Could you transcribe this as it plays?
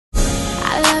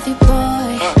love you, boy.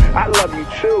 I love you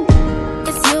too.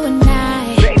 It's you and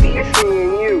I. Baby, it's me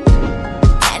and you.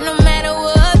 And no matter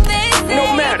what they say,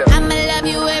 No matter. I'ma love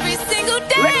you every single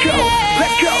day. Let go,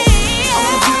 let go. I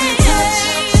wanna be in touch.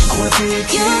 I wanna be a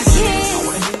kiss.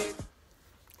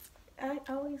 I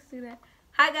always do that.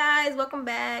 Hi guys, welcome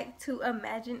back to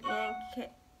Imagine and Kedrick.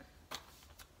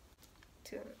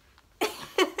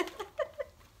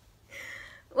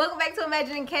 Welcome back to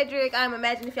Imagine and Kedrick. I'm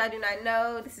Imagine if y'all do not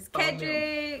know. This is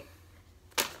Kedrick.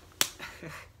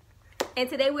 And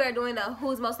today we are doing the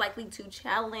Who's Most Likely to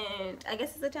Challenge. I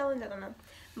guess it's a challenge, I don't know.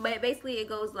 But basically it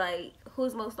goes like,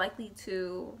 who's most likely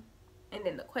to, and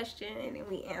then the question, and then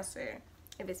we answer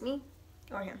if it's me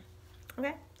or him.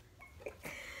 Okay?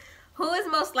 Who is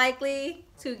most likely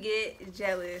to get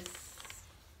jealous?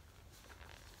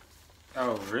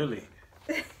 Oh, really?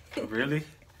 Really?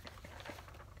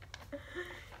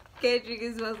 Kedrick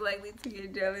is most likely to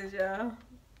get jealous, y'all.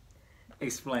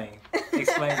 Explain.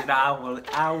 Explain. No,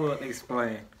 I will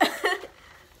explain.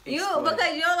 You, Explain.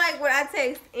 because you don't like when I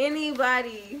text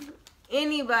anybody.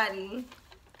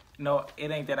 No, it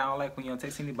ain't that I don't like when you don't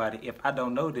text anybody. If I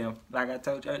don't know them, like I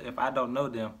told you, if I don't know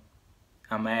them,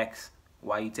 I'm asked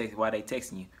why they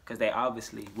texting you, because they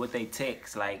obviously what they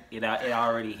text, like it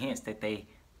already hints that they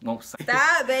won't say.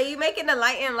 Stop, babe. You making the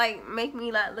lighting like make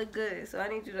me like look good. So I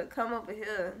need you to come over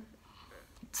here.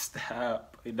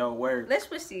 Stop. It don't work. Let's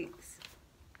switch seats.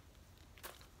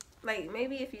 Like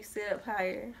maybe if you sit up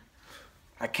higher.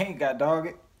 I can't, god dog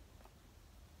it.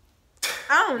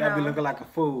 I don't Gotta be know. looking like a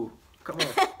fool. Come on.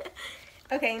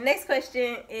 Okay, next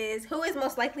question is, who is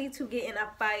most likely to get in a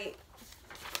fight?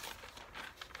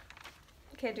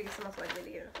 Kedrick is most likely to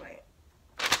get in a fight.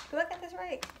 Do I got this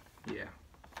right? Yeah.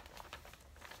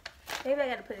 Maybe I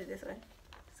gotta put it this way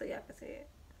so y'all can see it.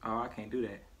 Oh, I can't do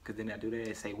that, because then I do that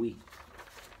and say we.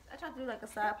 I tried to do like a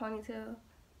side ponytail.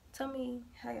 Tell me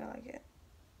how y'all like it.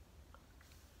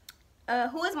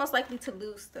 Who is most likely to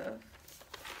lose stuff?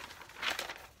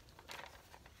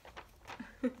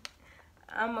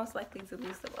 I'm most likely to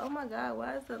lose stuff. Oh my god,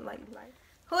 why is the light?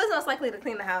 Who is most likely to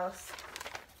clean the house?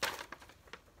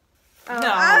 No,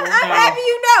 I'm no. happy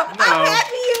you know. No. I'm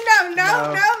happy you know.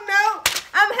 No.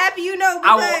 I'm happy you know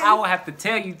because I will have to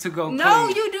tell you to go clean. no,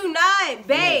 you do not,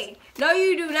 babe. Yes. No,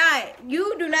 you do not.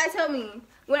 You do not tell me.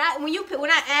 When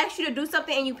I ask you to do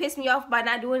something and you piss me off by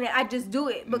not doing it, I just do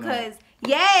it because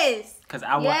yes. Because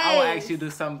I will ask you to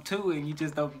do something too, and you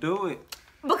just don't do it.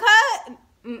 Because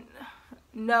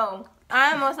no,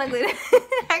 I am most likely.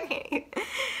 I can't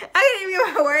even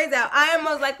get my words out. I am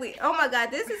most likely. Oh my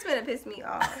god, this is gonna piss me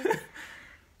off.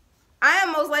 I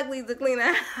am most likely to clean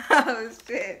the house.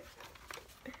 Shit.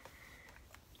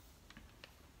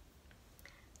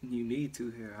 You need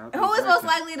to here. Who is most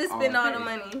likely to spend all the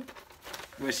money?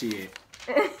 Where's she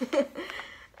at?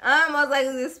 I'm most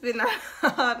likely to spend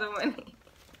all the money.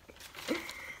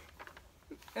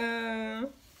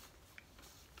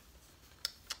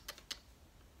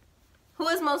 Who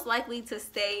is most likely to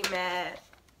stay mad?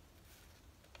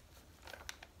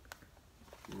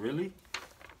 Really?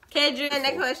 Kedrick,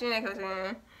 next question.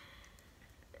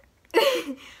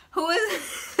 Who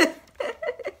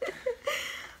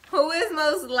is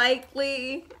most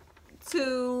likely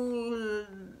to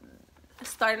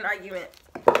start an argument?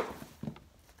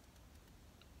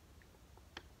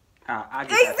 I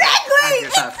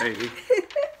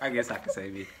guess I can say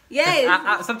me.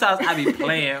 Yes. Sometimes I be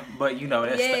playing, but you know,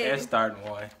 that's Yes. starting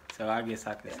one. So I guess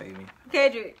I can say me.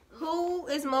 Kedrick, who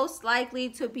is most likely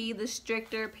to be the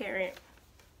stricter parent?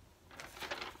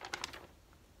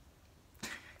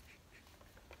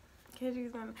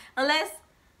 Kedrick's gonna, unless,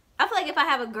 I feel like if I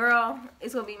have a girl,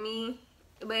 it's gonna be me.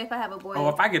 But if I have a boy, Oh,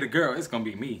 if I get a girl, it's gonna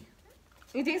be me.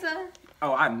 you think so?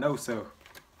 Oh, I know so.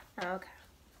 Oh, okay.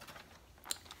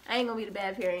 I ain't gonna be the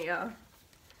bad parent, y'all.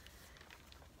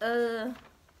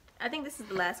 I think this is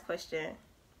the last question.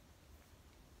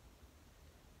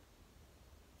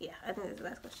 Yeah, I think this is the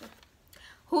last question.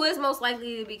 Who is most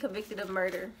likely to be convicted of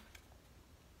murder?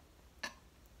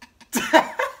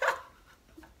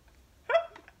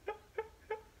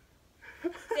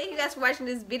 Thank you guys for watching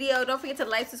this video. Don't forget to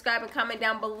like, subscribe, and comment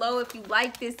down below if you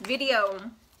like this video.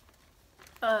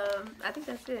 I think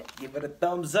that's it. Give it a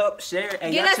thumbs up, share,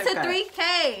 and Get y'all us check to out.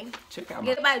 3K. Check out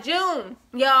Get it by June.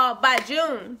 Y'all, by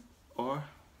June. or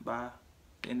by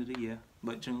the end of the year,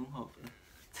 but June, hopefully.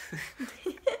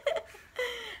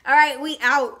 All right, we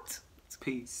out.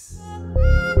 Peace.